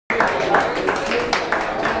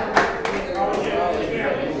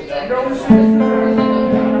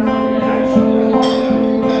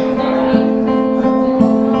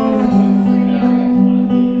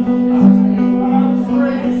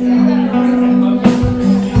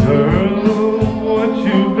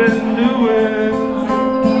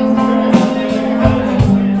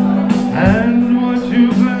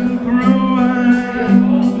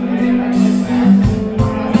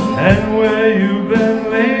And where you been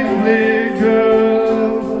lately,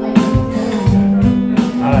 girl?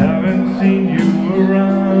 I haven't seen you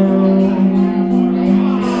around.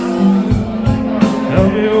 Tell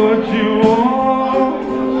me what you want.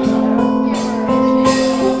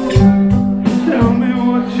 Tell me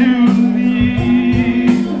what you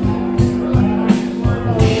need.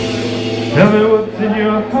 Tell me what's in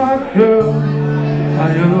your heart, girl.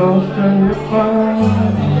 Are you lost and you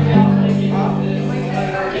found?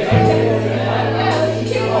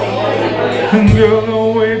 And girl,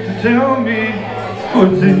 don't wait to tell me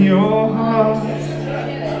what's in your heart,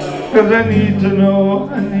 'cause I need to know,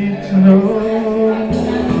 I need to know.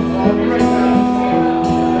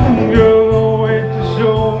 And girl, don't wait to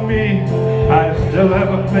show me I still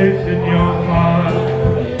have a place in your heart,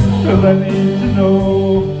 'cause I need to know,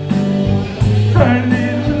 I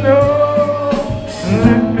need to know.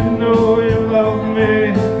 Let me know you love me,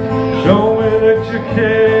 show me that you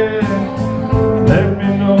care. Let me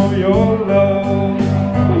know your love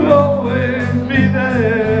will always be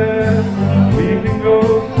there. We can go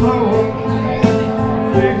slow,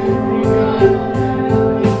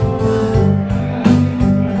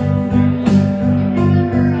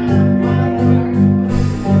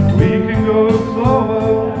 we can go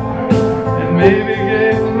slower and maybe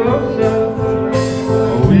get closer,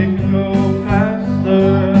 or we can go faster.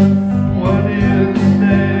 What do you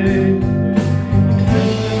say?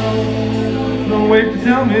 Don't wait to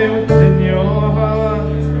tell me what's in your heart,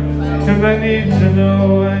 'cause I need to know,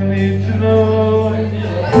 I need to know.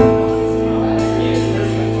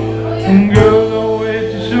 And girl, don't wait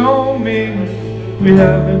to show me we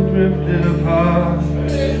haven't drifted apart,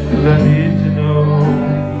 'cause I need to know,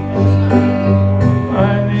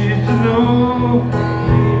 I need to know.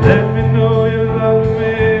 Let me know you love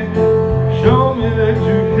me, show me that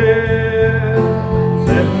you care.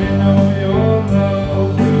 Let me know your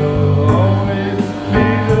love will always be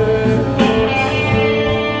there.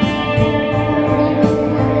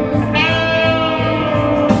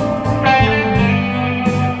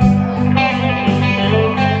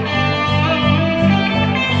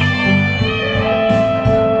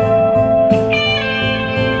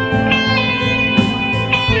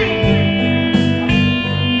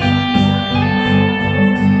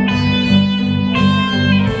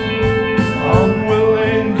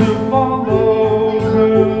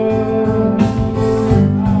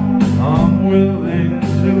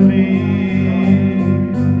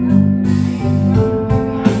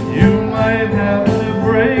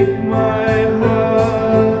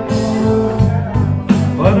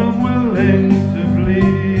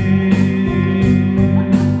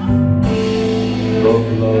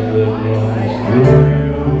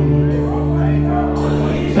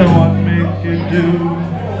 And what makes you do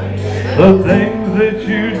the things that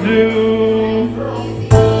you do?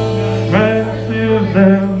 Try to steal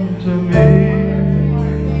them